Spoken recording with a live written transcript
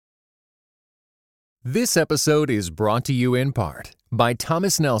This episode is brought to you in part by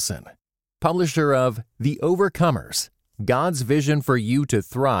Thomas Nelson, publisher of The Overcomers, God's Vision for You to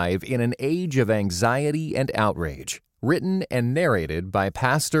Thrive in an Age of Anxiety and Outrage, written and narrated by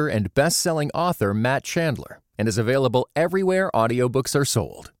pastor and best-selling author Matt Chandler, and is available everywhere audiobooks are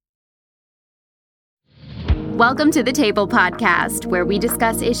sold. Welcome to the Table Podcast, where we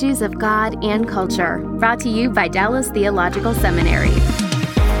discuss issues of God and culture, brought to you by Dallas Theological Seminary.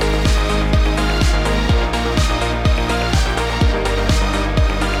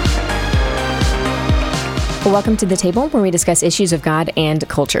 Welcome to The Table, where we discuss issues of God and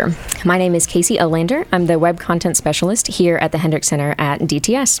culture. My name is Casey Olander. I'm the Web Content Specialist here at the Hendrick Center at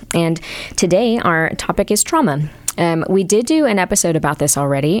DTS. And today our topic is trauma. We did do an episode about this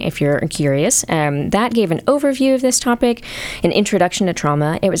already, if you're curious. That gave an overview of this topic, an introduction to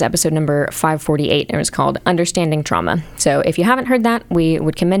trauma. It was episode number 548, and it was called Understanding Trauma. So if you haven't heard that, we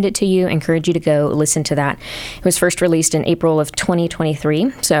would commend it to you, encourage you to go listen to that. It was first released in April of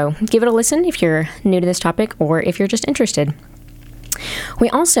 2023, so give it a listen if you're new to this topic or if you're just interested. We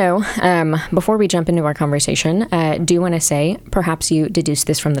also, before we jump into our conversation, do want to say, perhaps you deduced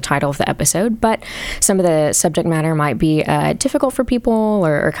this from the title of the episode, but some of the subject matter might be difficult for people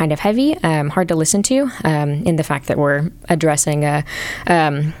or kind of heavy, hard to listen to, in the fact that we're addressing,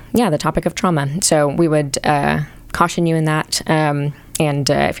 the topic of trauma. So we would caution you in that.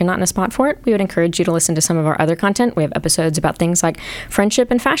 And if you're not in a spot for it, we would encourage you to listen to some of our other content. We have episodes about things like friendship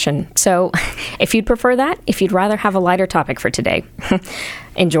and fashion. So if you'd prefer that, if you'd rather have a lighter topic for today,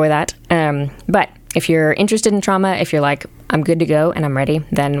 enjoy that. But if you're interested in trauma, if you're like, I'm good to go and I'm ready,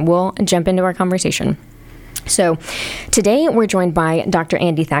 then we'll jump into our conversation. So today we're joined by Dr.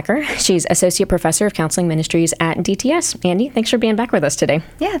 Andi Thacker. She's Associate Professor of Counseling Ministries at DTS. Andi, thanks for being back with us today.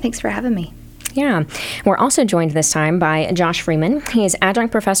 Yeah, thanks for having me. Yeah. We're also joined this time by Josh Freeman. He is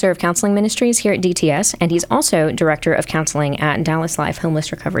Adjunct Professor of Counseling Ministries here at DTS, and he's also Director of Counseling at Dallas Life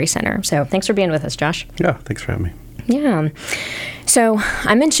Homeless Recovery Center. So thanks for being with us, Josh. Yeah, thanks for having me. Yeah. So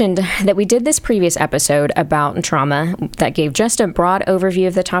I mentioned that we did this previous episode about trauma that gave just a broad overview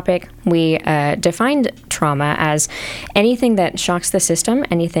of the topic. We defined trauma as anything that shocks the system,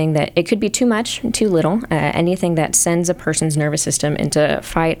 anything that it could be too much, too little, anything that sends a person's nervous system into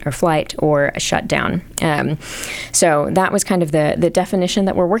fight or flight or a shutdown. So that was kind of the definition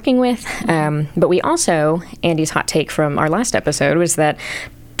that we're working with. But we also, Andi's hot take from our last episode was that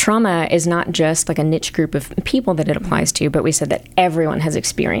trauma is not just like a niche group of people that it applies to, but we said that everyone has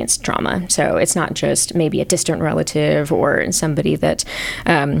experienced trauma. So it's not just maybe a distant relative or somebody that,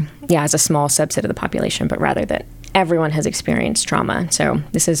 has a small subset of the population, but rather that everyone has experienced trauma. So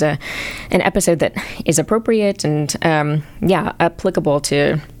this is an episode that is appropriate and, applicable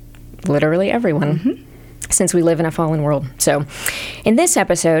to literally everyone. Mm-hmm. Since we live in a fallen world. So in this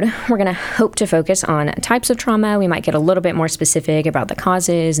episode, we're going to hope to focus on types of trauma. We might get a little bit more specific about the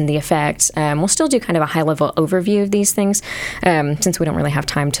causes and the effects. We'll still do kind of a high-level overview of these things, since we don't really have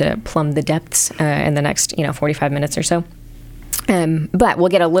time to plumb the depths in the next 45 minutes or so. But we'll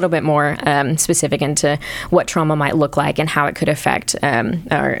get a little bit more specific into what trauma might look like and how it could affect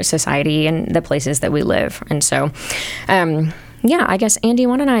our society and the places that we live. And so I guess, Andi,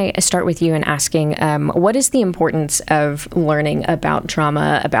 why don't I start with you and asking, what is the importance of learning about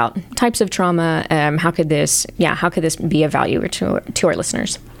trauma, about types of trauma? How could this be of value to our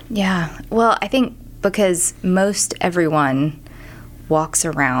listeners? Yeah, well, I think because most everyone walks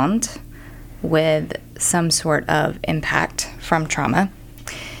around with some sort of impact from trauma,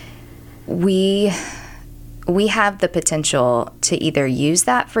 we have the potential to either use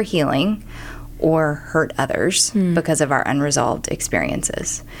that for healing or hurt others because of our unresolved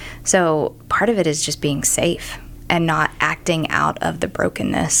experiences. So part of it is just being safe and not acting out of the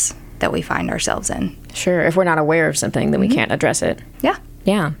brokenness that we find ourselves in. Sure. If we're not aware of something, then we can't address it. Yeah.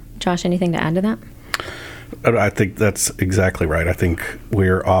 Yeah. Josh, anything to add to that? I think that's exactly right. I think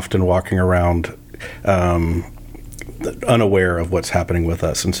we're often walking around unaware of what's happening with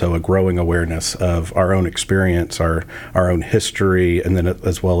us, and so a growing awareness of our own experience, our own history, and then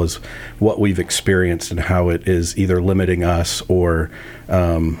as well as what we've experienced and how it is either limiting us or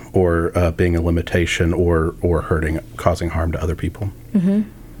being a limitation or causing harm to other people. Mm-hmm.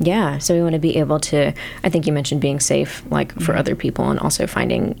 Yeah, so we want to be able to, I think you mentioned being safe, like for other people, and also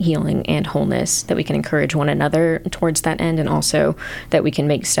finding healing and wholeness, that we can encourage one another towards that end, and also that we can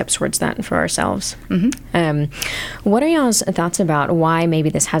make steps towards that for ourselves. Mm-hmm. What are y'all's thoughts about why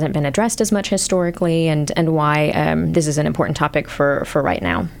maybe this hasn't been addressed as much historically, and why this is an important topic for right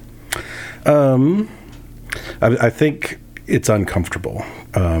now? I think it's uncomfortable.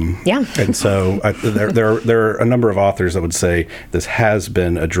 Yeah. And so there are a number of authors that would say this has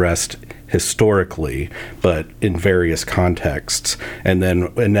been addressed historically, but in various contexts. And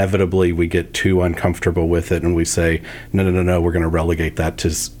then inevitably we get too uncomfortable with it and we say, no, we're going to relegate that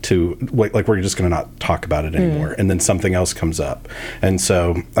to like we're just going to not talk about it anymore. And then something else comes up. And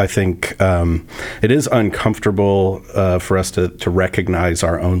so I think it is uncomfortable for us to recognize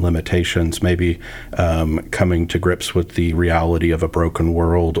our own limitations, maybe coming to grips with the reality of a broken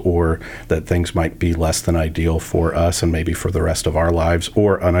world, or that things might be less than ideal for us and maybe for the rest of our lives,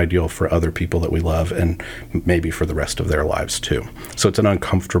 or unideal for other people that we love and maybe for the rest of their lives too. So it's an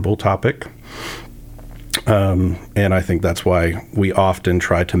uncomfortable topic. And I think that's why we often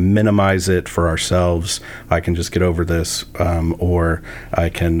try to minimize it for ourselves. I can just get over this, or I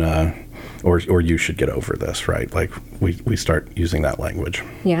can, or you should get over this, right? Like we start using that language.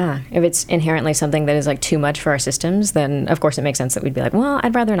 Yeah. If it's inherently something that is like too much for our systems, then of course it makes sense that we'd be like, well,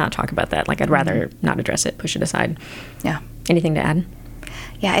 I'd rather not talk about that. Like I'd rather not address it, push it aside. Yeah. Anything to add?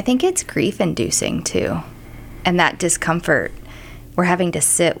 Yeah, I think it's grief-inducing, too. And that discomfort, we're having to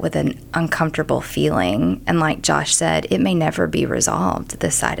sit with an uncomfortable feeling. And like Josh said, it may never be resolved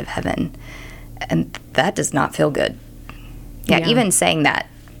this side of heaven. And that does not feel good. Yeah, even saying that,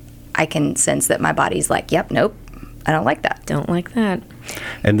 I can sense that my body's like, yep, nope, I don't like that. Don't like that.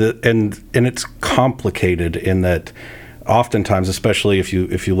 And it's complicated in that oftentimes, especially if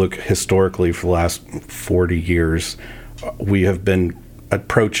you look historically for the last 40 years, we have been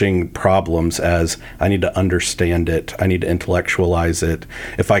approaching problems as I need to understand it, I need to intellectualize it.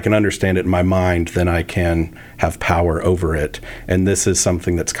 If I can understand it in my mind, then I can have power over it. And this is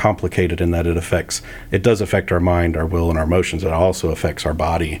something that's complicated in that it does affect our mind, our will, and our emotions. It also affects our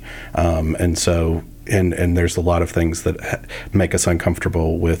body. And there's a lot of things that make us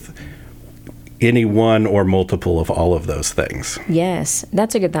uncomfortable with any one or multiple of all of those things. Yes,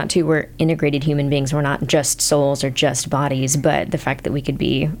 that's a good thought too. We're integrated human beings. We're not just souls or just bodies, but the fact that we could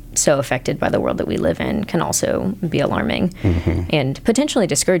be so affected by the world that we live in can also be alarming and potentially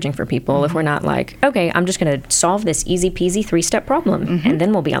discouraging for people if we're not like, okay, I'm just going to solve this easy peasy 3-step problem and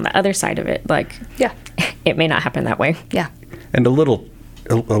then we'll be on the other side of it. Like, yeah, it may not happen that way. Yeah. And a little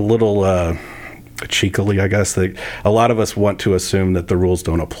cheekily, I guess, that a lot of us want to assume that the rules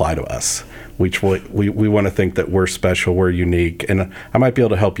don't apply to us. We want to think that we're special, we're unique, and I might be able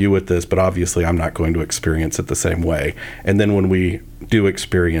to help you with this, but obviously I'm not going to experience it the same way. And then when we do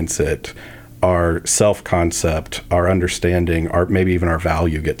experience it, our self-concept, our understanding, maybe even our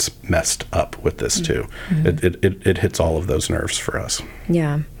value gets messed up with this too. It hits all of those nerves for us.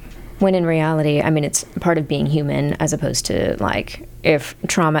 Yeah. When in reality, I mean, it's part of being human, as opposed to like, if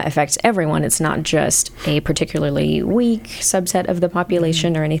trauma affects everyone, it's not just a particularly weak subset of the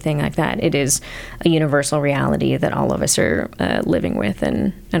population or anything like that. It is a universal reality that all of us are living with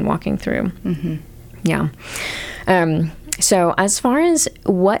and walking through. Yeah. So as far as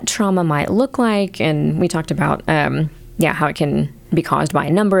what trauma might look like, and we talked about, how it can be caused by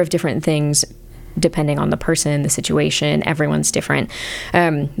a number of different things, depending on the person, the situation, everyone's different.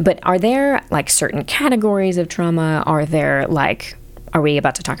 But are there like certain categories of trauma? Are we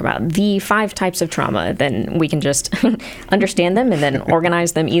about to talk about the 5 types of trauma? Then we can just understand them and then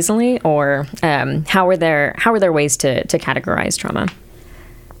organize them easily? Or how are there ways to categorize trauma?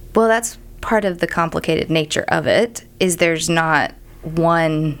 Well, that's part of the complicated nature of it, is there's not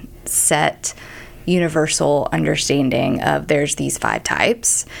one set universal understanding of there's these 5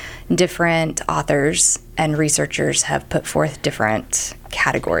 types. Different authors and researchers have put forth different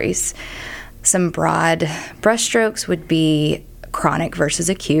categories. Some broad brushstrokes would be chronic versus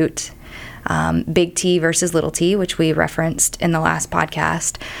acute, big T versus little t, which we referenced in the last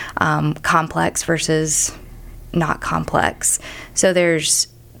podcast, complex versus not complex. So those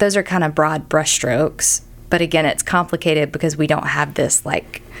are kind of broad brushstrokes. But again, it's complicated because we don't have this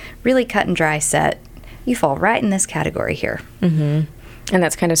like really cut and dry set. You fall right in this category here. And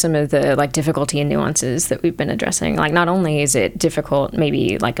that's kind of some of the like difficulty and nuances that we've been addressing. Like, not only is it difficult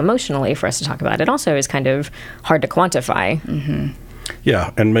maybe like emotionally for us to talk about, it also is kind of hard to quantify.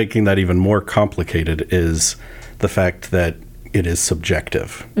 Yeah, and making that even more complicated is the fact that it is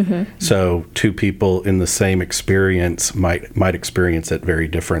subjective. So 2 people in the same experience might experience it very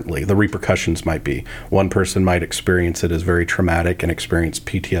differently. The repercussions might be, one person might experience it as very traumatic and experience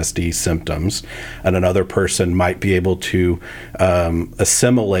PTSD symptoms, and another person might be able to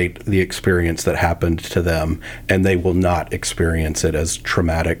assimilate the experience that happened to them, and they will not experience it as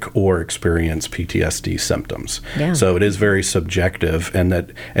traumatic or experience PTSD symptoms. Yeah. So it is very subjective, and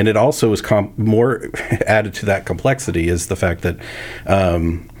it also is more added to that complexity is the fact that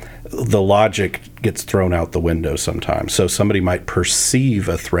the logic gets thrown out the window sometimes. So somebody might perceive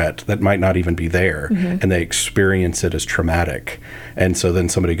a threat that might not even be there, and they experience it as traumatic. And so then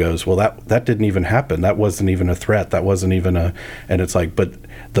somebody goes, well, that didn't even happen. That wasn't even a threat. That wasn't even and it's like, but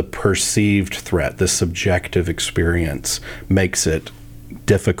the perceived threat, the subjective experience makes it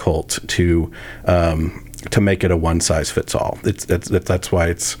difficult to make it a one size fits all. That's why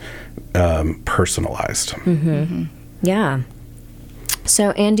it's personalized. Yeah.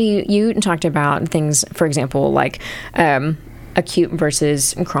 So, Andy, you talked about things, for example, like acute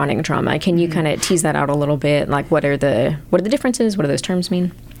versus chronic trauma. Can you kind of tease that out a little bit? Like, what are the differences? What do those terms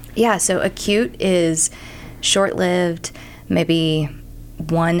mean? Yeah, so acute is short-lived, maybe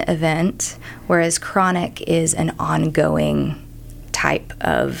one event, whereas chronic is an ongoing type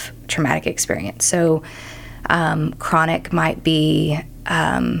of traumatic experience. So, chronic might be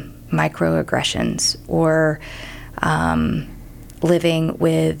microaggressions or living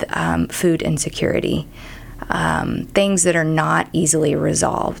with food insecurity, things that are not easily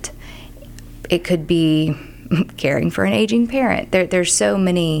resolved. It could be caring for an aging parent. There's so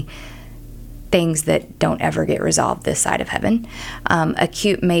many things that don't ever get resolved this side of heaven.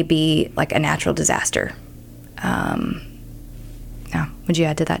 Acute may be like a natural disaster. Now, would you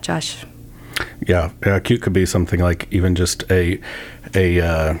add to that, Josh? Yeah, acute could be something like even just a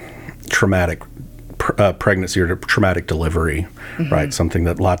traumatic pregnancy or traumatic delivery, right? Something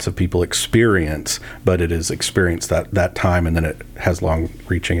that lots of people experience, but it is experienced that time, and then it has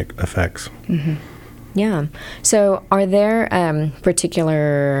long-reaching effects. Yeah. So are there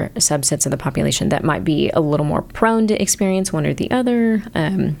particular subsets of the population that might be a little more prone to experience one or the other?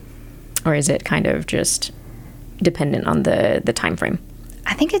 Or is it kind of just dependent on the time frame?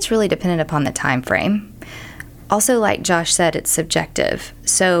 I think it's really dependent upon the time frame. Also, like Josh said, it's subjective.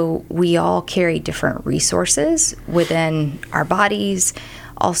 So we all carry different resources within our bodies.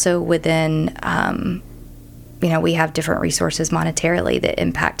 Also within, we have different resources monetarily that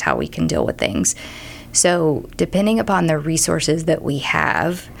impact how we can deal with things. So depending upon the resources that we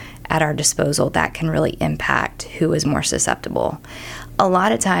have at our disposal, that can really impact who is more susceptible. A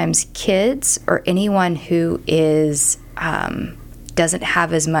lot of times kids or anyone who is doesn't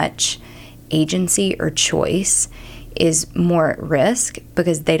have as much agency or choice is more at risk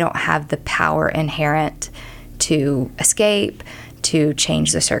because they don't have the power inherent to escape, to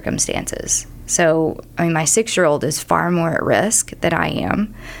change the circumstances. So, my 6-year-old is far more at risk than I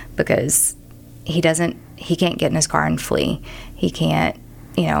am because he can't get in his car and flee. He can't,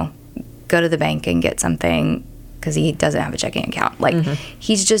 go to the bank and get something because he doesn't have a checking account.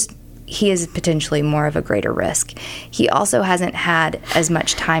 He is potentially more of a greater risk. He also hasn't had as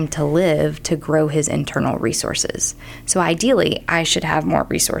much time to live to grow his internal resources. So ideally, I should have more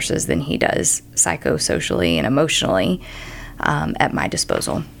resources than he does psychosocially and emotionally at my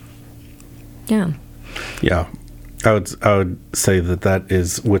disposal. Yeah. Yeah. I would say that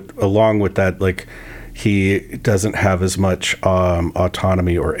is along with that, like, he doesn't have as much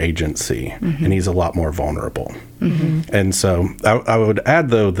autonomy or agency, and he's a lot more vulnerable. And so I would add,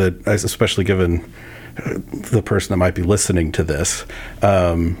 though, that especially given the person that might be listening to this,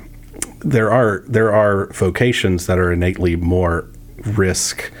 there are vocations that are innately more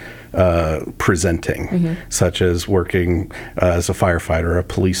risk presenting, such as working as a firefighter, a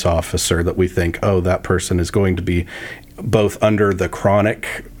police officer, that we think, oh, that person is going to be both under the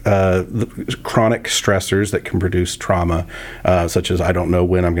chronic stressors that can produce trauma, such as I don't know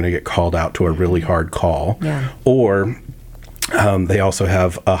when I'm going to get called out to a really hard call, or they also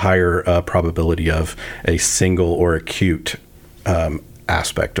have a higher probability of a single or acute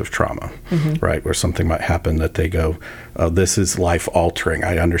aspect of trauma, right? Where something might happen that they go, oh, this is life altering.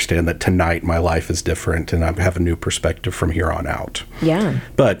 I understand that tonight my life is different and I have a new perspective from here on out. Yeah.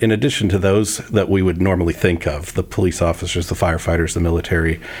 But in addition to those that we would normally think of, the police officers, the firefighters, the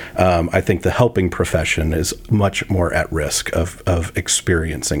military, I think the helping profession is much more at risk of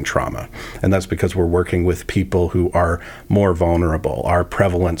experiencing trauma. And that's because we're working with people who are more vulnerable. Our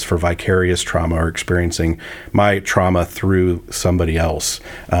prevalence for vicarious trauma or experiencing my trauma through somebody else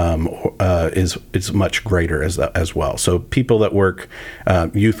is much greater as well. So people that work,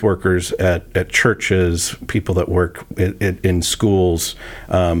 youth workers at churches, people that work in schools,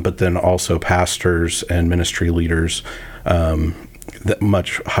 but then also pastors and ministry leaders, that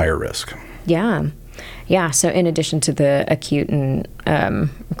much higher risk. Yeah. Yeah. So in addition to the acute and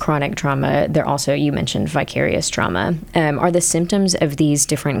chronic trauma, there also, you mentioned vicarious trauma. Are the symptoms of these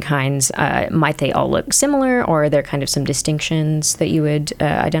different kinds, might they all look similar, or are there kind of some distinctions that you would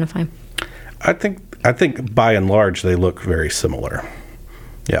identify? I think by and large they look very similar.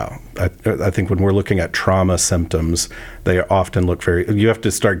 Yeah, I think when we're looking at trauma symptoms, they often look you have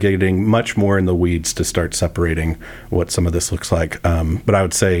to start getting much more in the weeds to start separating what some of this looks like. But I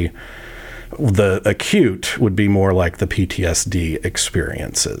would say the acute would be more like the PTSD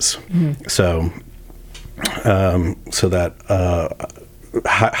experiences. So that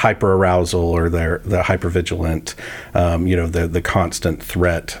hyperarousal or the hypervigilant, the constant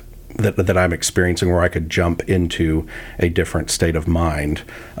threat that I'm experiencing, where I could jump into a different state of mind,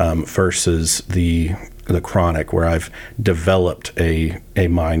 versus the chronic, where I've developed a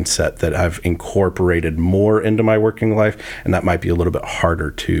mindset that I've incorporated more into my working life, and that might be a little bit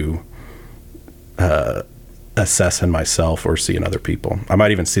harder to assess in myself or see in other people. I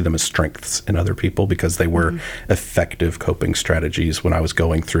might even see them as strengths in other people because they were effective coping strategies when I was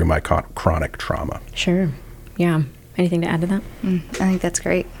going through my chronic trauma. Sure. Yeah. Anything to add to that? I think that's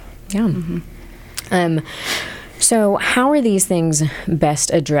great. Yeah. So how are these things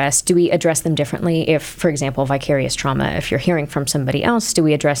best addressed? Do we address them differently if, for example, vicarious trauma, if you're hearing from somebody else, do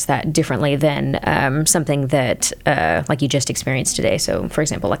we address that differently than something that like you just experienced today? So, for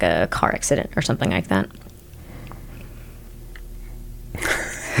example, like a car accident or something like that?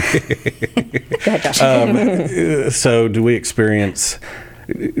 Go ahead, Josh. So do we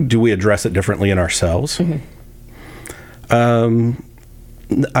address it differently in ourselves?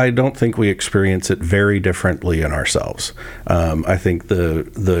 I don't think we experience it very differently in ourselves. I think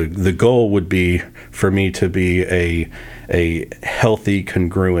the goal would be for me to be a healthy,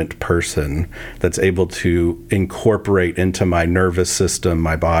 congruent person that's able to incorporate into my nervous system,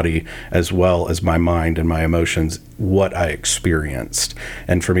 my body, as well as my mind and my emotions, what I experienced.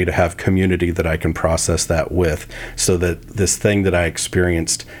 And for me to have community that I can process that with, so that this thing that I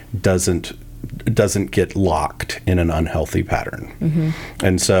experienced doesn't get locked in an unhealthy pattern.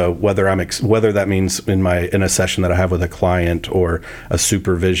 And so whether that means in a session that I have with a client, or a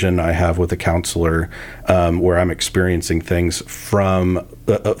supervision I have with a counselor, where I'm experiencing things from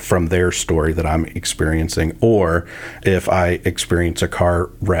their story that I'm experiencing, or if I experience a car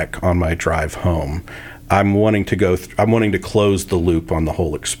wreck on my drive home, I'm wanting to close the loop on the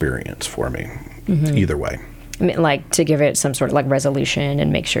whole experience for me. Either way. I mean, like to give it some sort of like resolution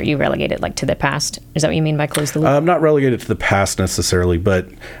and make sure you relegate it like to the past. Is that what you mean by close the loop? Not relegated to the past necessarily, but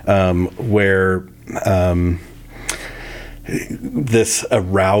where this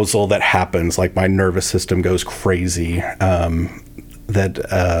arousal that happens, like my nervous system goes crazy, that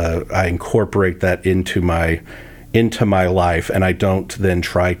I incorporate that into my life, and I don't then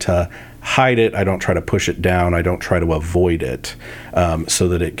try to hide it. I don't try to push it down. I don't try to avoid it, so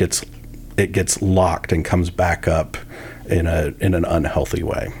that it gets locked and comes back up in an unhealthy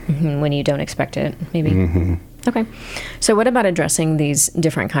way. When you don't expect it, maybe. Okay. So what about addressing these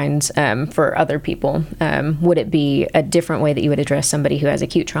different kinds for other people? Would it be a different way that you would address somebody who has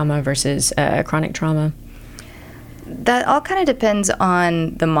acute trauma versus chronic trauma? That all kind of depends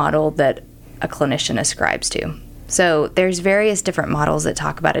on the model that a clinician ascribes to. So there's various different models that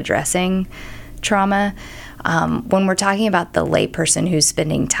talk about addressing trauma. When we're talking about the layperson who's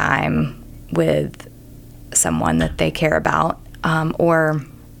spending time with someone that they care about, or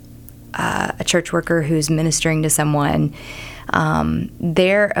a church worker who's ministering to someone,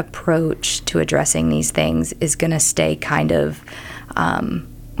 their approach to addressing these things is going to stay kind of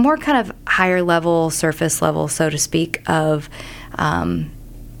more kind of higher level, surface level, so to speak, of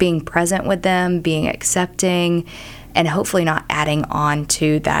being present with them, being accepting, and hopefully not adding on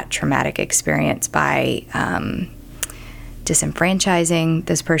to that traumatic experience by disenfranchising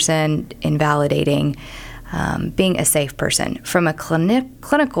this person, invalidating, being a safe person. From a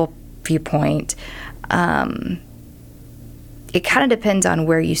clinical viewpoint, it kind of depends on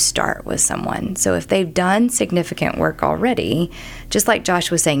where you start with someone. So if they've done significant work already, just like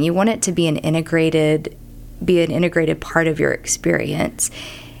Josh was saying, you want it to be an integrated part of your experience.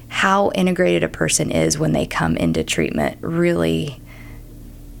 How integrated a person is when they come into treatment really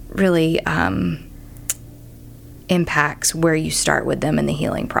impacts where you start with them in the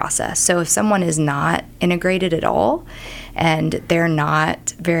healing process. So if someone is not integrated at all and they're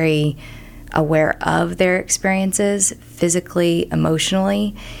not very aware of their experiences physically,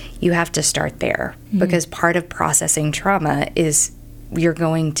 emotionally, you have to start there, because part of processing trauma is you're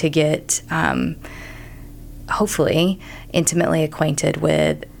going to get hopefully intimately acquainted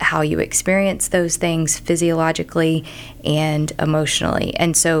with how you experience those things physiologically and emotionally.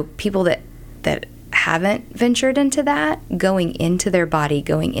 And so people that haven't ventured into that, going into their body,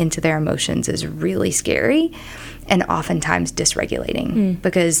 going into their emotions is really scary and oftentimes dysregulating,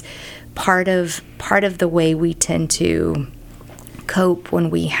 because part of the way we tend to cope when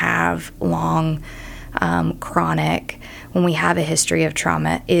we have long chronic when we have a history of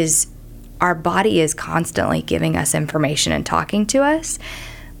trauma is our body is constantly giving us information and talking to us.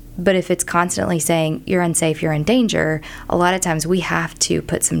 But if it's constantly saying, you're unsafe, you're in danger, a lot of times we have to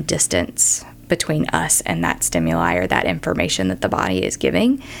put some distance between us and that stimuli or that information that the body is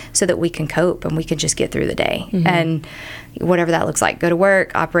giving so that we can cope and we can just get through the day. And whatever that looks like, go to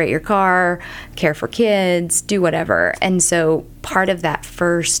work, operate your car, care for kids, do whatever. And so part of that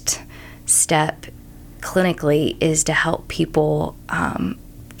first step clinically is to help people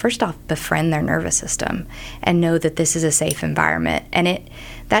first off, befriend their nervous system and know that this is a safe environment. And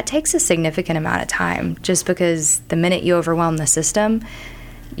that takes a significant amount of time, just because the minute you overwhelm the system,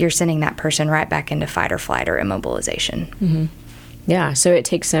 you're sending that person right back into fight or flight or immobilization. Yeah, so it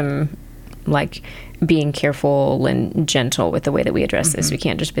takes some like being careful and gentle with the way that we address this. We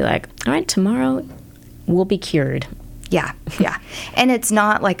can't just be like, all right, tomorrow we'll be cured. Yeah. And it's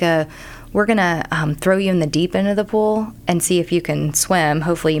not like we're going to throw you in the deep end of the pool and see if you can swim.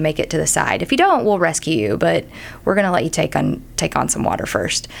 Hopefully you make it to the side. If you don't, we'll rescue you, but we're going to let you take on some water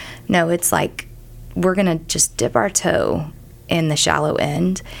first. No, it's like we're going to just dip our toe in the shallow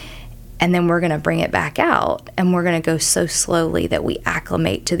end, and then we're going to bring it back out, and we're going to go so slowly that we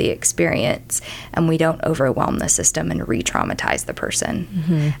acclimate to the experience and we don't overwhelm the system and re-traumatize the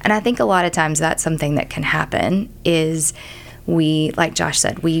person. And I think a lot of times that's something that can happen is we, like Josh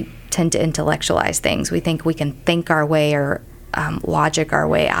said, we tend to intellectualize things. We think we can think our way or logic our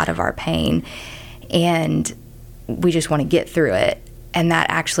way out of our pain, and we just want to get through it. And that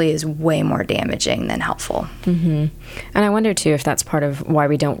actually is way more damaging than helpful. And I wonder, too, if that's part of why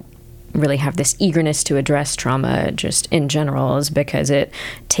we don't really have this eagerness to address trauma just in general, is because it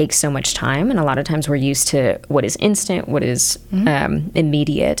takes so much time. And a lot of times we're used to what is instant, what is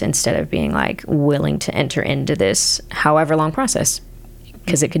immediate, instead of being like willing to enter into this however long process,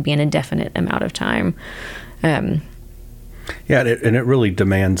 because it could be an indefinite amount of time. Yeah, and it really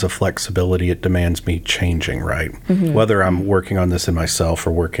demands a flexibility. It demands me changing, right? Whether I'm working on this in myself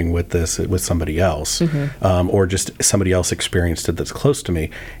or working with this with somebody else, or just somebody else experienced it that's close to me,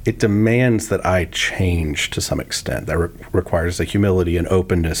 it demands that I change to some extent. That requires a humility, an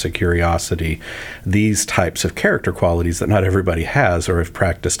openness, a curiosity, these types of character qualities that not everybody has or have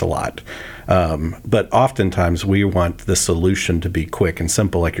practiced a lot. But oftentimes we want the solution to be quick and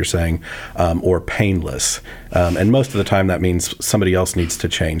simple, like you're saying, or painless. And most of the time that means somebody else needs to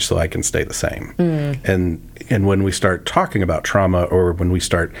change so I can stay the same. And when we start talking about trauma, or when we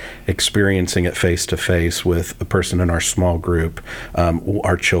start experiencing it face to face with a person in our small group,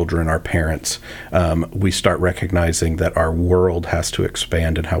 our children, our parents, we start recognizing that our world has to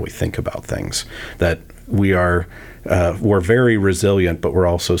expand in how we think about things, that we're very resilient, but we're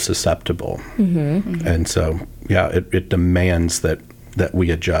also susceptible. And so, yeah, it demands that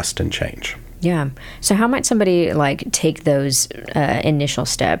we adjust and change. Yeah. So how might somebody take those initial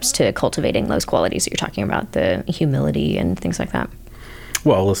steps to cultivating those qualities that you're talking about, the humility and things like that?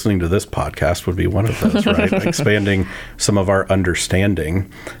 Well, listening to this podcast would be one of those, right? Expanding some of our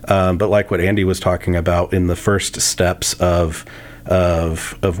understanding. But like what Andy was talking about in the first steps of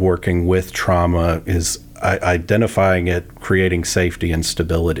working with trauma is identifying it, creating safety and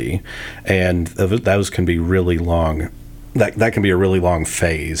stability. And those can be really long. That can be a really long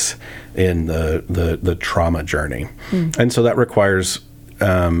phase in the trauma journey. And so that requires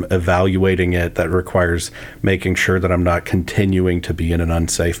evaluating it. That requires making sure that I'm not continuing to be in an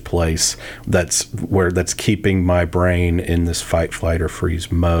unsafe place that's keeping my brain in this fight, flight, or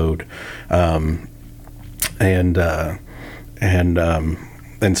freeze mode.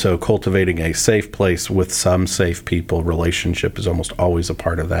 And so cultivating a safe place with some safe people, relationship is almost always a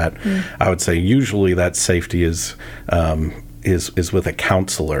part of that. I would say usually that safety is with a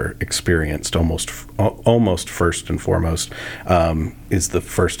counselor experienced almost first and foremost, is the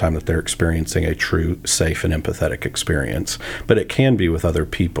first time that they're experiencing a true safe and empathetic experience. But it can be with other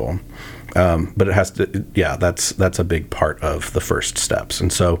people. But it has to, that's a big part of the first steps.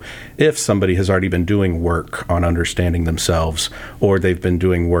 And so if somebody has already been doing work on understanding themselves, or they've been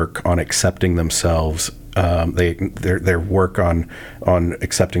doing work on accepting themselves, their work on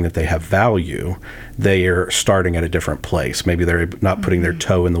accepting that they have value, they are starting at a different place. Maybe they're not putting their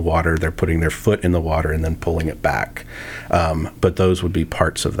toe in the water, they're putting their foot in the water and then pulling it back. But those would be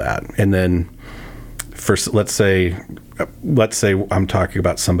parts of that. And then let's say I'm talking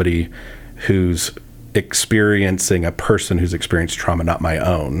about somebody who's experiencing a person who's experienced trauma, not my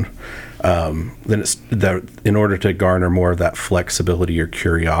own, then it's in order to garner more of that flexibility or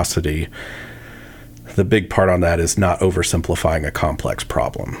curiosity, the big part on that is not oversimplifying a complex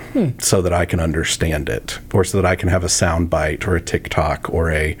problem so that I can understand it, or so that I can have a sound bite or a TikTok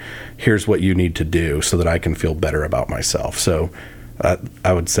or here's what you need to do so that I can feel better about myself. So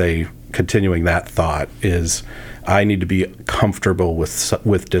I would say continuing that thought is I need to be comfortable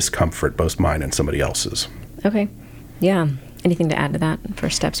with discomfort, both mine and somebody else's. Okay. Yeah. Anything to add to that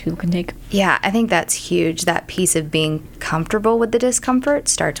for steps people can take? Yeah, I think that's huge. That piece of being comfortable with the discomfort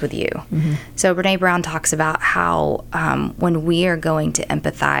starts with you. Mm-hmm. So Brene Brown talks about how when we are going to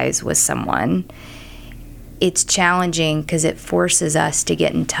empathize with someone, it's challenging because it forces us to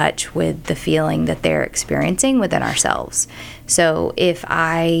get in touch with the feeling that they're experiencing within ourselves. So if if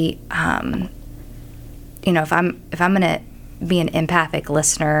I'm going to be an empathic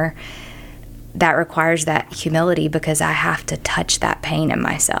listener, that requires that humility because I have to touch that pain in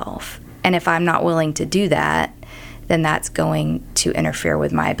myself. And if I'm not willing to do that, then that's going to interfere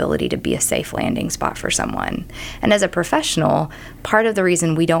with my ability to be a safe landing spot for someone. And as a professional, part of the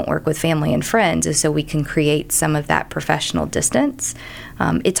reason we don't work with family and friends is so we can create some of that professional distance.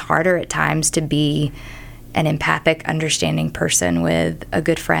 It's harder at times to be an empathic, understanding person with a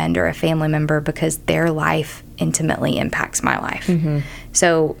good friend or a family member because their life intimately impacts my life. Mm-hmm.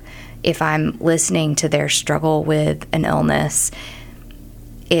 So if I'm listening to their struggle with an illness,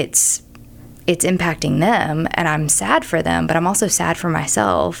 it's impacting them, and I'm sad for them, but I'm also sad for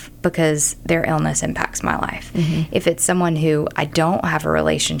myself because their illness impacts my life. Mm-hmm. If it's someone who I don't have a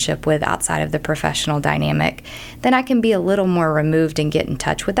relationship with outside of the professional dynamic, then I can be a little more removed and get in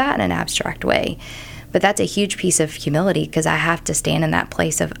touch with that in an abstract way. But that's a huge piece of humility because I have to stand in that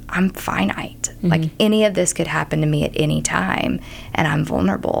place of I'm finite. Mm-hmm. Like any of this could happen to me at any time, and I'm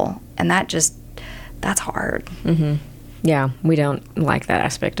vulnerable. And that's hard. Mm-hmm. Yeah, we don't like that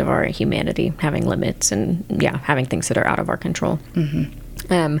aspect of our humanity, having limits and, having things that are out of our control. Mm-hmm.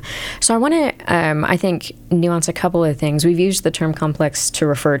 So I want to, I think, nuance a couple of things. We've used the term complex to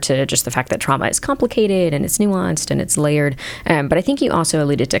refer to just the fact that trauma is complicated and it's nuanced and it's layered. But I think you also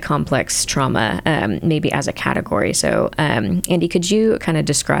alluded to complex trauma, maybe as a category. So, Andy, could you kind of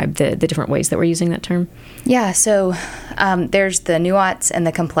describe the different ways that we're using that term? Yeah, so there's the nuance and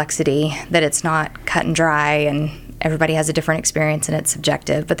the complexity, that it's not cut and dry and everybody has a different experience and it's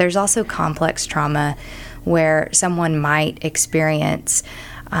subjective. But there's also complex trauma where someone might experience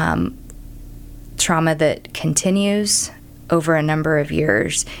trauma that continues over a number of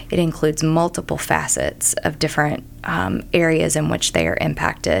years. It includes multiple facets of different areas in which they are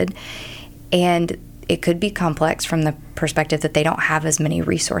impacted. And it could be complex from the perspective that they don't have as many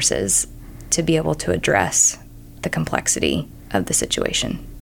resources to be able to address the complexity of the situation.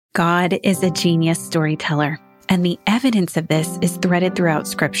 God is a genius storyteller, and the evidence of this is threaded throughout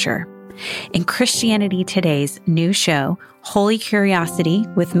Scripture. In Christianity Today's new show, Holy Curiosity,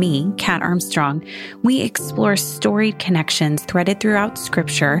 with me, Kat Armstrong, we explore storied connections threaded throughout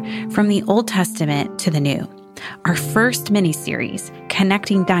Scripture from the Old Testament to the New. Our first mini-series,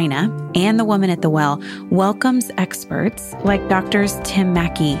 Connecting Dinah and the Woman at the Well, welcomes experts like Drs. Tim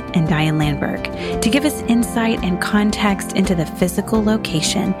Mackey and Diane Landberg to give us insight and context into the physical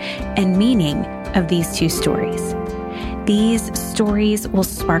location and meaning of these two stories. These stories will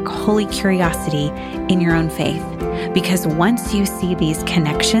spark holy curiosity in your own faith, because once you see these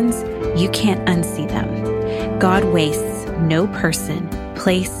connections, you can't unsee them. God wastes no person,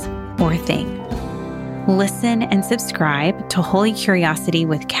 place, or thing. Listen and subscribe to Holy Curiosity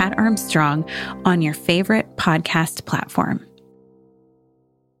with Kat Armstrong on your favorite podcast platform.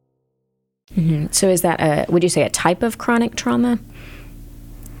 Mm-hmm. So is that would you say a type of chronic trauma?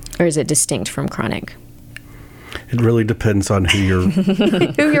 Or is it distinct from chronic? It really depends on who you're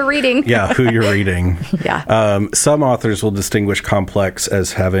who you're reading. Yeah, who you're reading. Yeah. Some authors will distinguish complex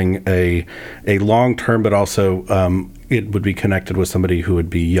as having a long-term, but also it would be connected with somebody who would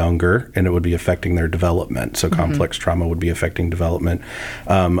be younger, and it would be affecting their development. So complex trauma would be affecting development.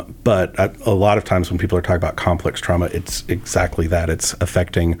 But a lot of times when people are talking about complex trauma, it's exactly that. It's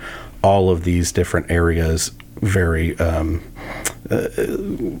affecting all of these different areas very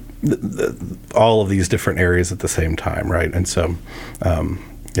all of these different areas at the same time, right? And so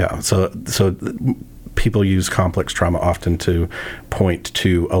so people use complex trauma often to point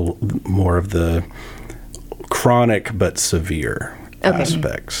to more of the chronic but severe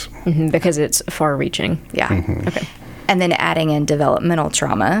aspects. Mm-hmm, because it's far-reaching. Yeah. Mm-hmm. Okay. And then adding in developmental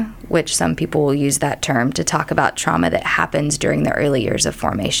trauma, which some people will use that term to talk about trauma that happens during the early years of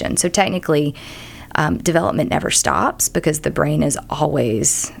formation. So technically, development never stops because the brain is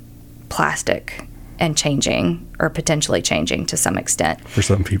always plastic and changing, or potentially changing to some extent. For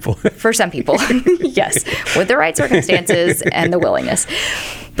some people. For some people, yes, with the right circumstances and the willingness.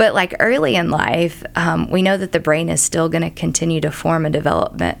 But like early in life, we know that the brain is still going to continue to form and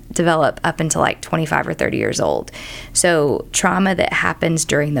develop up until like 25 or 30 years old. So trauma that happens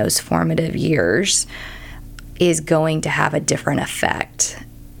during those formative years is going to have a different effect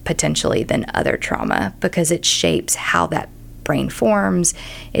potentially than other trauma, because it shapes how that brain forms.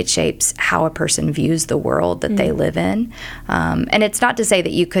 It shapes how a person views the world that they live in. And it's not to say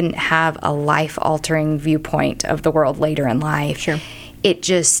that you couldn't have a life-altering viewpoint of the world later in life. Sure. It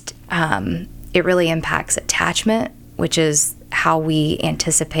just, it really impacts attachment, which is how we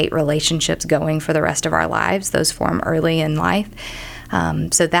anticipate relationships going for the rest of our lives. Those form early in life.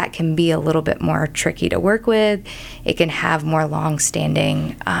 So that can be a little bit more tricky to work with. It can have more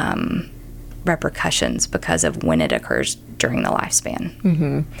long-standing repercussions because of when it occurs during the lifespan.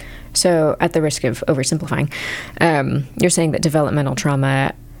 Mm-hmm. So at the risk of oversimplifying, you're saying that developmental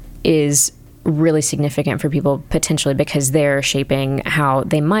trauma is really significant for people potentially because they're shaping how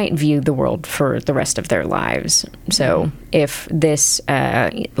they might view the world for the rest of their lives. So if this,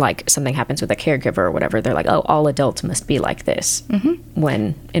 like something happens with a caregiver or whatever, they're like, oh, all adults must be like this.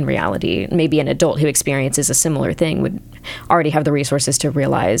 When in reality, maybe an adult who experiences a similar thing would already have the resources to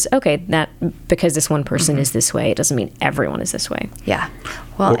realize, okay, that because this one person is this way, it doesn't mean everyone is this way. Yeah.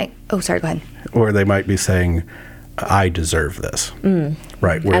 Well, sorry, go ahead. Or they might be saying, I deserve this.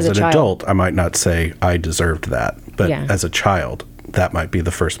 Right. Whereas As a an child. adult, I might not say I deserved that. But Yeah. as a child, that might be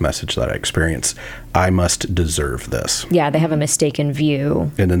the first message that I experience. I must deserve this. Yeah, they have a mistaken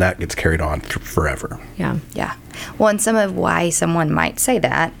view. And then that gets carried on forever. Yeah. Yeah. Well, and some of why someone might say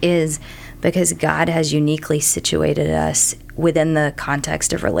that is because God has uniquely situated us within the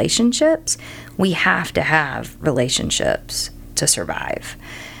context of relationships. We have to have relationships to survive.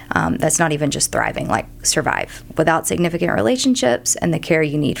 That's not even just thriving, like survive. Without significant relationships and the care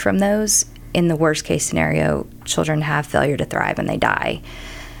you need from those, in the worst case scenario, children have failure to thrive and they die.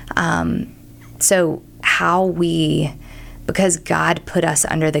 So because God put us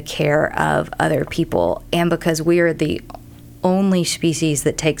under the care of other people, and because we are the only species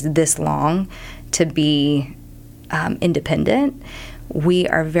that takes this long to be independent, we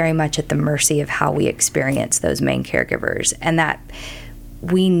are very much at the mercy of how we experience those main caregivers. And that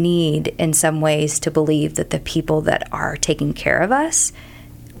we need, in some ways, to believe that the people that are taking care of us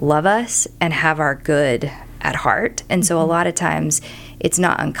love us and have our good at heart. And so a lot of times it's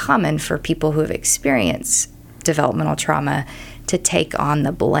not uncommon for people who have experienced developmental trauma to take on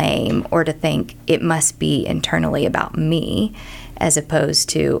the blame or to think it must be internally about me as opposed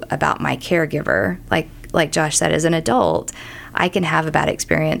to about my caregiver. Like Josh said, as an adult, I can have a bad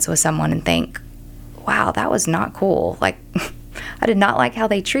experience with someone and think, wow, that was not cool. Like, I did not like how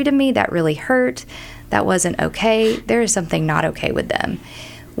they treated me. That really hurt. That wasn't okay. There is something not okay with them.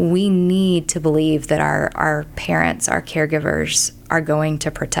 We need to believe that our parents, our caregivers, are going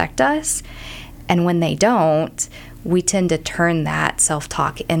to protect us. And when they don't, we tend to turn that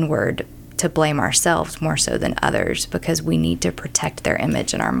self-talk inward to blame ourselves more so than others because we need to protect their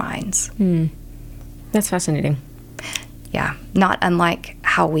image in our minds. That's fascinating. Yeah, not unlike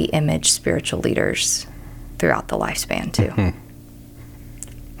how we image spiritual leaders throughout the lifespan, too.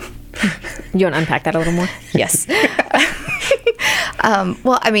 You want to unpack that a little more? Yes.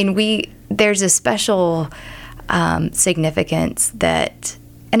 Well, I mean, there's a special significance that,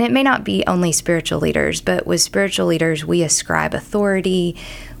 and it may not be only spiritual leaders, but with spiritual leaders, we ascribe authority.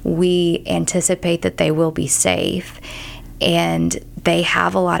 We anticipate that they will be safe, and they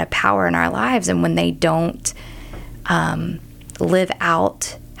have a lot of power in our lives. And when they don't live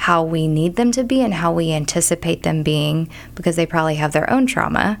out how we need them to be and how we anticipate them being, because they probably have their own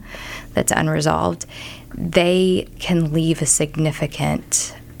trauma that's unresolved, they can leave a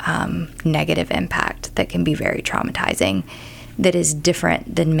significant negative impact that can be very traumatizing, that is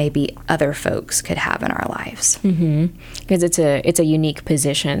different than maybe other folks could have in our lives. Because it's a unique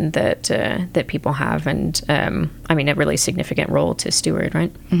position that people have, and I mean, a really significant role to steward,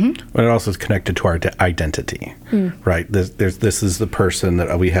 right? But it also is connected to our identity, right? This is the person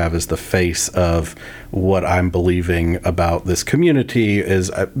that we have as the face of what I'm believing about this community, is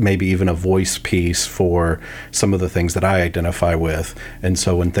maybe even a voice piece for some of the things that I identify with. And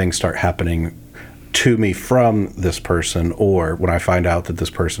so when things start happening to me from this person, or when I find out that this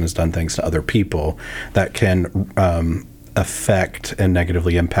person has done things to other people, that can affect and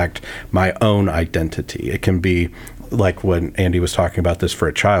negatively impact my own identity. It can be like when Andy was talking about this for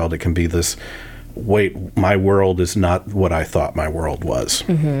a child, it can be this, wait, my world is not what I thought my world was.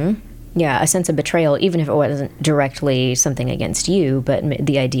 Yeah, a sense of betrayal, even if it wasn't directly something against you, but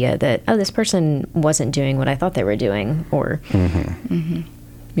the idea that, oh, this person wasn't doing what I thought they were doing, or,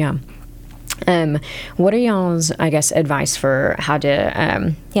 yeah. What are y'all's, I guess, advice for how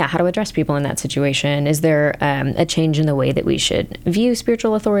to address people in that situation? Is there a change in the way that we should view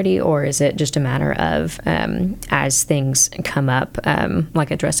spiritual authority, or is it just a matter of, as things come up,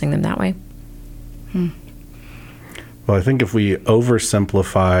 like addressing them that way? Well, I think if we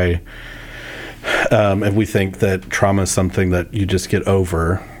oversimplify, and we think that trauma is something that you just get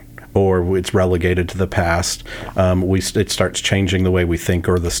over, or it's relegated to the past, it starts changing the way we think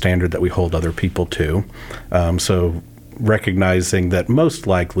or the standard that we hold other people to. So recognizing that most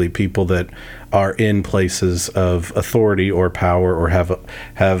likely people that are in places of authority or power or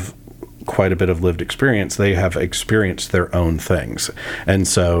have quite a bit of lived experience, they have experienced their own things. And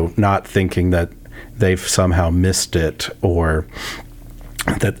so not thinking that they've somehow missed it, or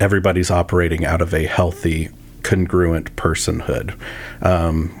that everybody's operating out of a healthy, congruent personhood.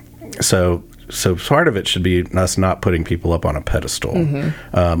 So part of it should be us not putting people up on a pedestal,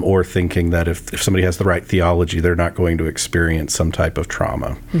 or thinking that if somebody has the right theology, they're not going to experience some type of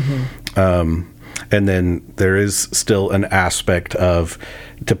trauma. And then there is still an aspect of,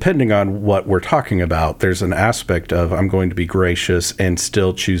 depending on what we're talking about, there's an aspect of I'm going to be gracious and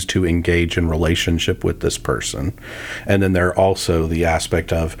still choose to engage in relationship with this person. And then there also the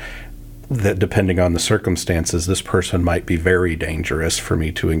aspect of that depending on the circumstances, this person might be very dangerous for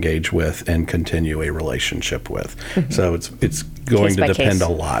me to engage with and continue a relationship with. So it's going to depend a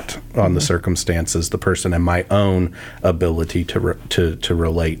lot on the circumstances, the person, and my own ability to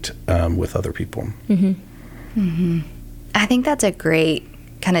relate with other people. I think that's a great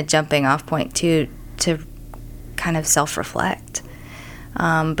kind of jumping off point to kind of self-reflect,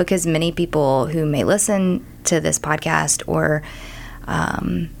 because many people who may listen to this podcast or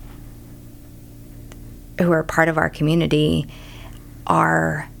who are part of our community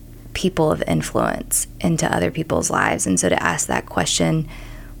are people of influence into other people's lives. And so to ask that question,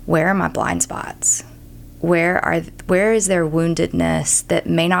 where are my blind spots? Where is there woundedness that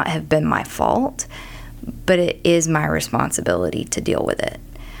may not have been my fault, but it is my responsibility to deal with it?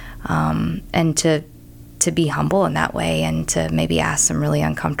 And to be humble in that way, and to maybe ask some really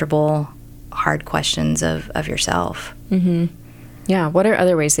uncomfortable, hard questions of yourself. Yeah. What are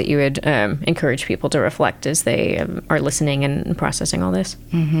other ways that you would encourage people to reflect as they are listening and processing all this?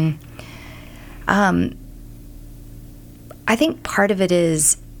 I think part of it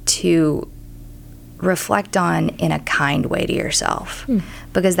is to reflect on in a kind way to yourself,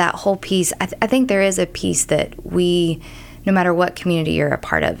 because that whole piece, I think there is a piece that we, no matter what community you're a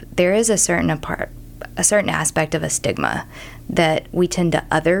part of, there is a certain aspect of a stigma that we tend to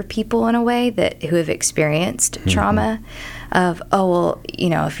other people in a way who have experienced trauma of, oh, well,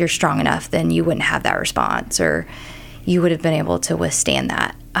 if you're strong enough, then you wouldn't have that response, or you would have been able to withstand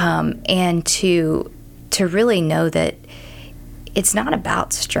that. And to really know that it's not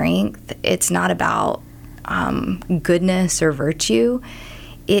about strength, it's not about goodness or virtue.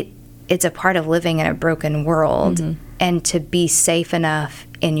 It's a part of living in a broken world, and to be safe enough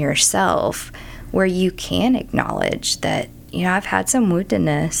in yourself where you can acknowledge that, I've had some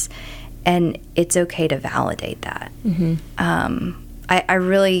woundedness, and it's okay to validate that. I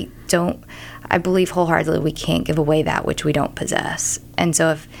really don't, I believe wholeheartedly we can't give away that which we don't possess. And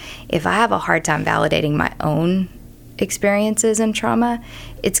so if I have a hard time validating my own experiences and trauma,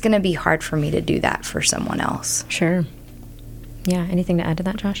 it's going to be hard for me to do that for someone else. Sure. Yeah. Anything to add to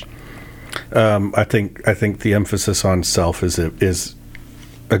that, Josh? I think the emphasis on self is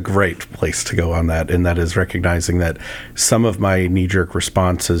a great place to go on that, and that is recognizing that some of my knee-jerk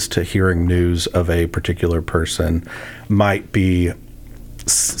responses to hearing news of a particular person might be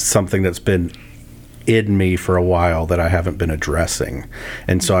something that's been in me for a while that I haven't been addressing.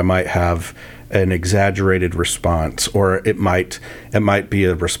 And so I might have an exaggerated response, or it might be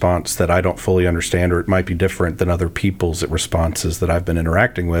a response that I don't fully understand, or it might be different than other people's responses that I've been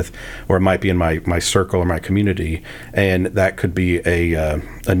interacting with, or it might be in my circle or my community, and that could be a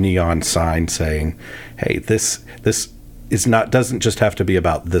neon sign saying, hey, this is doesn't just have to be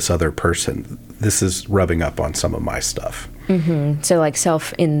about this other person. This is rubbing up on some of my stuff. So like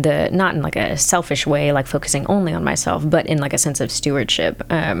self not in like a selfish way, like focusing only on myself, but in like a sense of stewardship,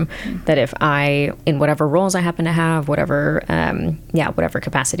 that if I, in whatever roles I happen to have, whatever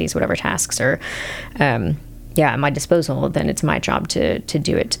capacities, whatever tasks are, at my disposal, then it's my job to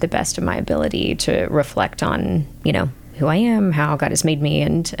do it to the best of my ability, to reflect on, who I am, how God has made me,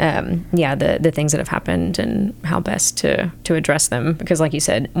 and the things that have happened, and how best to address them. Because like you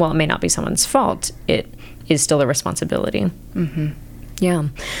said, while it may not be someone's fault, it is still a responsibility. Yeah.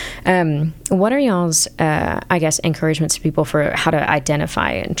 What are y'all's, I guess, encouragements to people for how to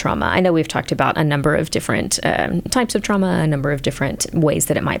identify trauma? I know we've talked about a number of different types of trauma, a number of different ways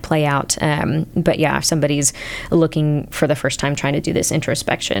that it might play out. But yeah, if somebody's looking for the first time trying to do this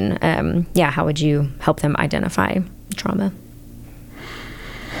introspection, how would you help them identify trauma?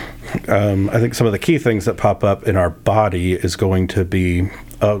 I think some of the key things that pop up in our body is going to be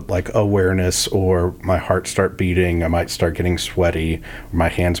like awareness, or my heart start beating, I might start getting sweaty, or my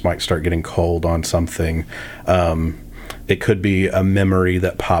hands might start getting cold on something. It could be a memory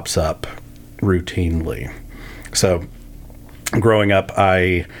that pops up routinely. So growing up,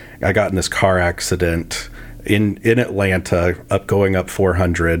 I got in this car accident in Atlanta, going up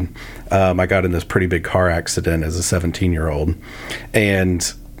 400. I got in this pretty big car accident as a 17-year-old.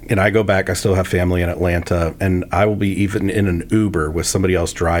 And I go back, I still have family in Atlanta, and I will be even in an Uber with somebody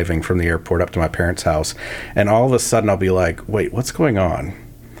else driving from the airport up to my parents' house. And all of a sudden I'll be like, wait, what's going on?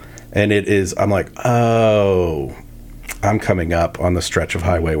 And I'm like, oh, I'm coming up on the stretch of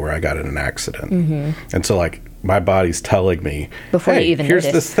highway where I got in an accident. Mm-hmm. And so like my body's telling me, before hey, you even here's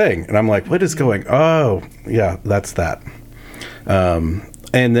notice. this thing. And I'm like, what is going, oh, yeah, that's that. And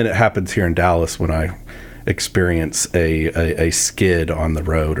then it happens here in Dallas when I experience a skid on the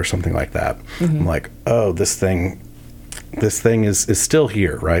road or something like that. Mm-hmm. I'm like, oh, this thing is still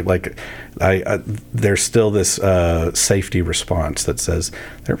here, right? Like there's still this safety response that says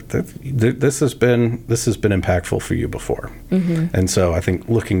this has been impactful for you before. Mm-hmm. And so I think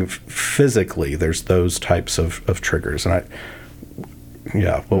looking physically, there's those types of triggers. And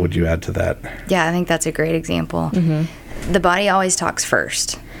what would you add to that? Yeah, I think that's a great example. Mm-hmm. The body always talks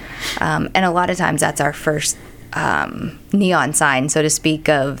first. And a lot of times that's our first neon sign, so to speak,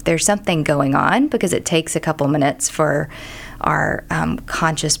 of there's something going on, because it takes a couple minutes for our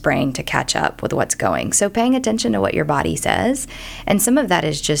conscious brain to catch up with what's going. So paying attention to what your body says. And some of that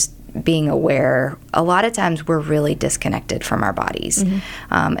is just being aware. A lot of times we're really disconnected from our bodies.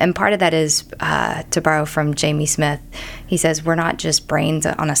 Mm-hmm. And part of that is, to borrow from Jamie Smith, he says we're not just brains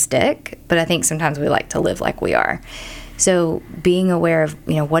on a stick, but I think sometimes we like to live like we are. So being aware of,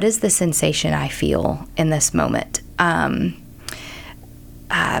 what is the sensation I feel in this moment?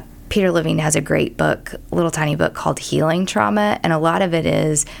 Peter Levine has a great book, little tiny book called Healing Trauma. And a lot of it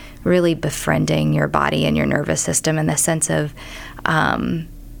is really befriending your body and your nervous system in the sense of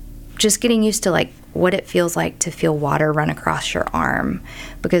just getting used to like what it feels like to feel water run across your arm,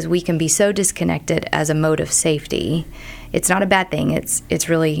 because we can be so disconnected as a mode of safety. It's not a bad thing. It's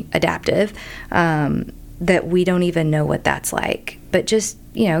really adaptive. That we don't even know what that's like. But just,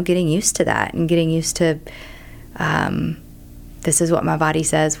 getting used to that and getting used to this is what my body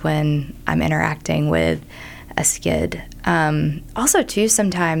says when I'm interacting with a skid. Also, too,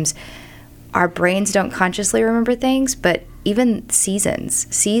 sometimes our brains don't consciously remember things, but even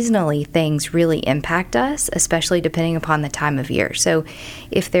seasonally things really impact us, especially depending upon the time of year. So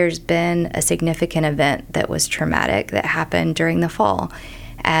if there's been a significant event that was traumatic that happened during the fall,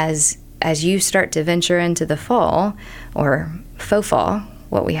 as you start to venture into the fall, or faux fall,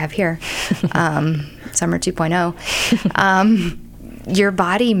 what we have here, summer 2.0, your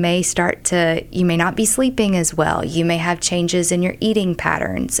body may you may not be sleeping as well. You may have changes in your eating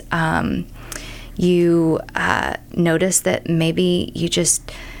patterns. You notice that maybe you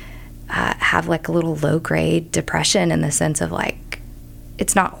just have like a little low-grade depression, in the sense of like,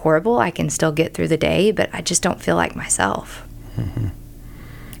 it's not horrible, I can still get through the day, but I just don't feel like myself. Mm-hmm.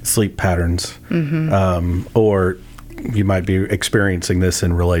 Sleep patterns, or you might be experiencing this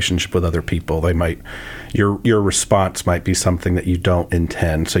in relationship with other people. Your response might be something that you don't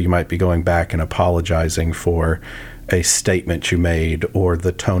intend. So you might be going back and apologizing for a statement you made, or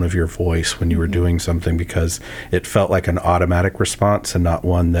the tone of your voice when you were doing something, because it felt like an automatic response and not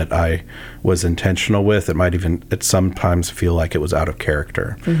one that I was intentional with. It sometimes feel like it was out of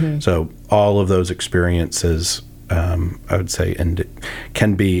character. Mm-hmm. So all of those experiences, I would say,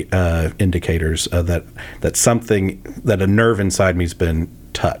 can be indicators that a nerve inside me has been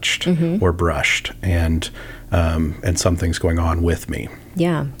touched or brushed, and something's going on with me.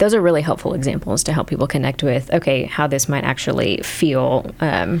 Yeah, those are really helpful examples to help people connect with, okay, how this might actually feel,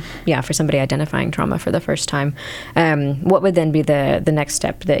 for somebody identifying trauma for the first time. What would then be the next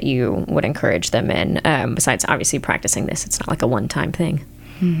step that you would encourage them in, besides obviously practicing this? It's not like a one-time thing.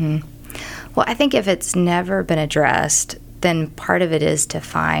 Mm-hmm. Well, I think if it's never been addressed, then part of it is to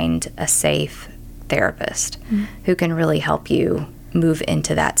find a safe therapist who can really help you move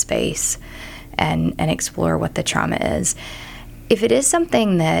into that space and explore what the trauma is. If it is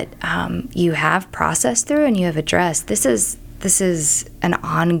something that you have processed through and you have addressed, this is an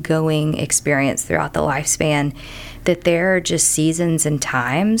ongoing experience throughout the lifespan. that there are just seasons and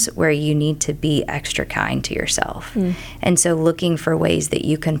times where you need to be extra kind to yourself. And so looking for ways that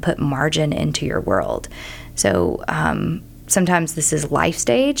you can put margin into your world. So sometimes this is life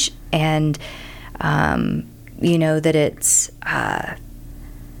stage, and you know that it's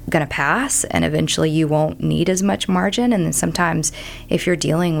going to pass, and eventually you won't need as much margin. And then sometimes if you're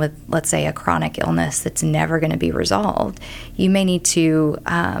dealing with, let's say, a chronic illness that's never going to be resolved, you may need to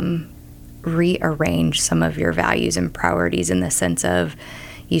rearrange some of your values and priorities in the sense of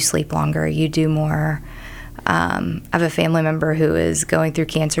you sleep longer, you do more. I have a family member who is going through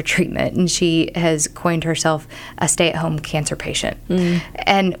cancer treatment, and she has coined herself a stay-at-home cancer patient.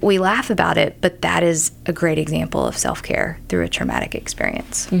 And we laugh about it, but that is a great example of self-care through a traumatic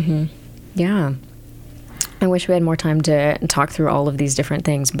experience. Yeah. I wish we had more time to talk through all of these different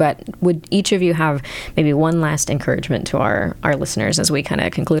things, but would each of you have maybe one last encouragement to our listeners as we kind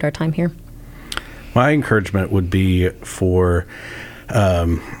of conclude our time here? My encouragement would be for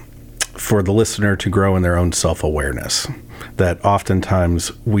the listener to grow in their own self-awareness. That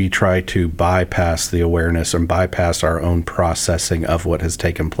oftentimes we try to bypass the awareness and bypass our own processing of what has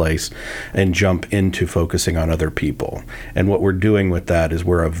taken place and jump into focusing on other people. And what we're doing with that is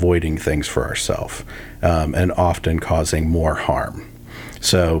we're avoiding things for ourselves and often causing more harm.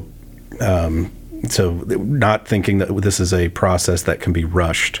 So not thinking that this is a process that can be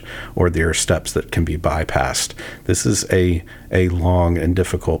rushed or there are steps that can be bypassed. This is a long and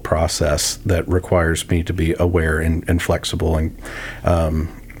difficult process that requires me to be aware and flexible.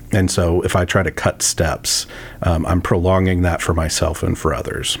 And so if I try to cut steps, I'm prolonging that for myself and for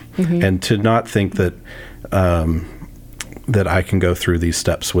others. And to not think that that I can go through these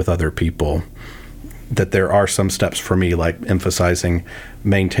steps with other people, that there are some steps for me, like emphasizing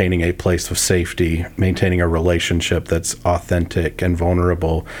maintaining a place of safety, maintaining a relationship that's authentic and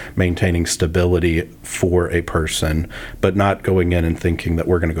vulnerable, maintaining stability for a person, but not going in and thinking that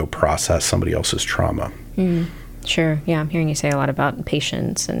we're going to go process somebody else's trauma. Sure. Yeah. I'm hearing you say a lot about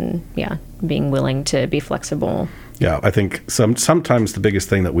patience and, being willing to be flexible. Yeah, I think sometimes the biggest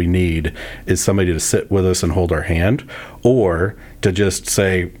thing that we need is somebody to sit with us and hold our hand, or to just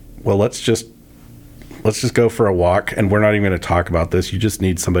say, well, let's just go for a walk, and we're not even going to talk about this. You just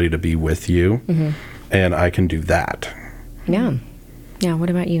need somebody to be with you, and I can do that. Yeah. Yeah. What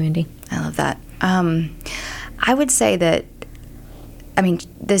about you, Andy? I love that. I would say that,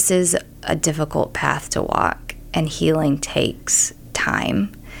 this is a difficult path to walk, and healing takes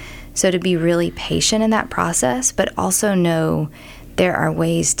time. So to be really patient in that process, but also know there are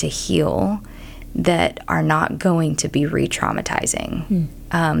ways to heal that are not going to be re-traumatizing.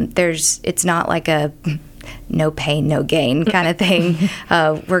 It's not like a no pain, no gain kind of thing.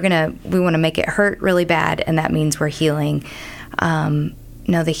 We want to make it hurt really bad, and that means we're healing.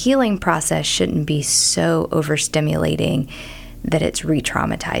 No, the healing process shouldn't be so overstimulating that it's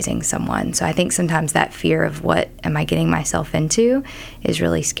re-traumatizing someone. So I think sometimes that fear of what am I getting myself into is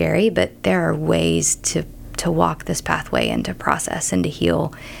really scary, but there are ways to walk this pathway and to process and to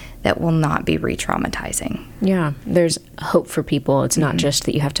heal that will not be re-traumatizing. Yeah, there's hope for people. It's not just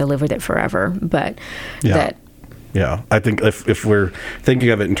that you have to live with it forever, but that... Yeah, I think if we're thinking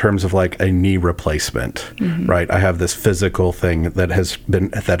of it in terms of like a knee replacement, right? I have this physical thing that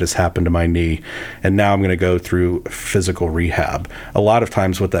has happened to my knee, and now I'm going to go through physical rehab. A lot of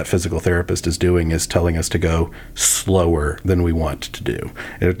times what that physical therapist is doing is telling us to go slower than we want to do.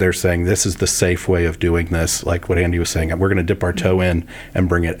 They're saying this is the safe way of doing this, like what Andy was saying. We're going to dip our toe in and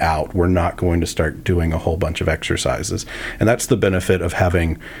bring it out. We're not going to start doing a whole bunch of exercises. And that's the benefit of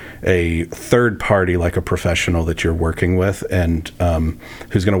having a third party like a professional that you're working with and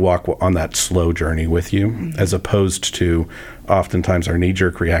who's going to walk on that slow journey with you, as opposed to oftentimes our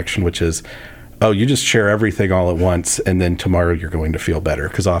knee-jerk reaction, which is, oh, you just share everything all at once and then tomorrow you're going to feel better,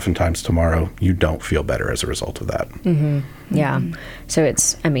 because oftentimes tomorrow you don't feel better as a result of that. Yeah. So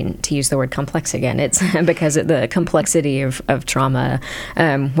it's, to use the word complex again, it's because of the complexity of trauma,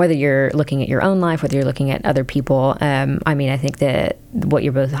 whether you're looking at your own life, whether you're looking at other people. I think that what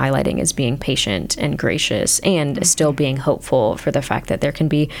you're both highlighting is being patient and gracious and still being hopeful for the fact that there can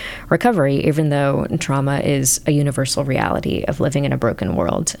be recovery, even though trauma is a universal reality of living in a broken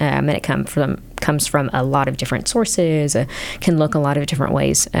world. And it comes from a lot of different sources, can look a lot of different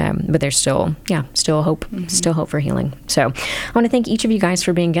ways, but there's still hope, still hope for healing. So I want to thank each of you guys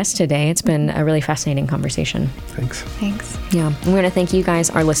for being guests today. It's been a really fascinating conversation. Thanks. Yeah. I'm going to thank you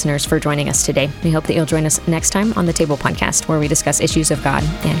guys, our listeners, for joining us today. We hope that you'll join us next time on The Table Podcast, where we discuss issues of God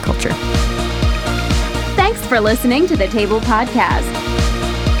and culture. Thanks for listening to The Table Podcast.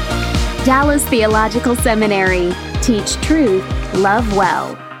 Dallas Theological Seminary. Teach truth, love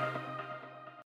well.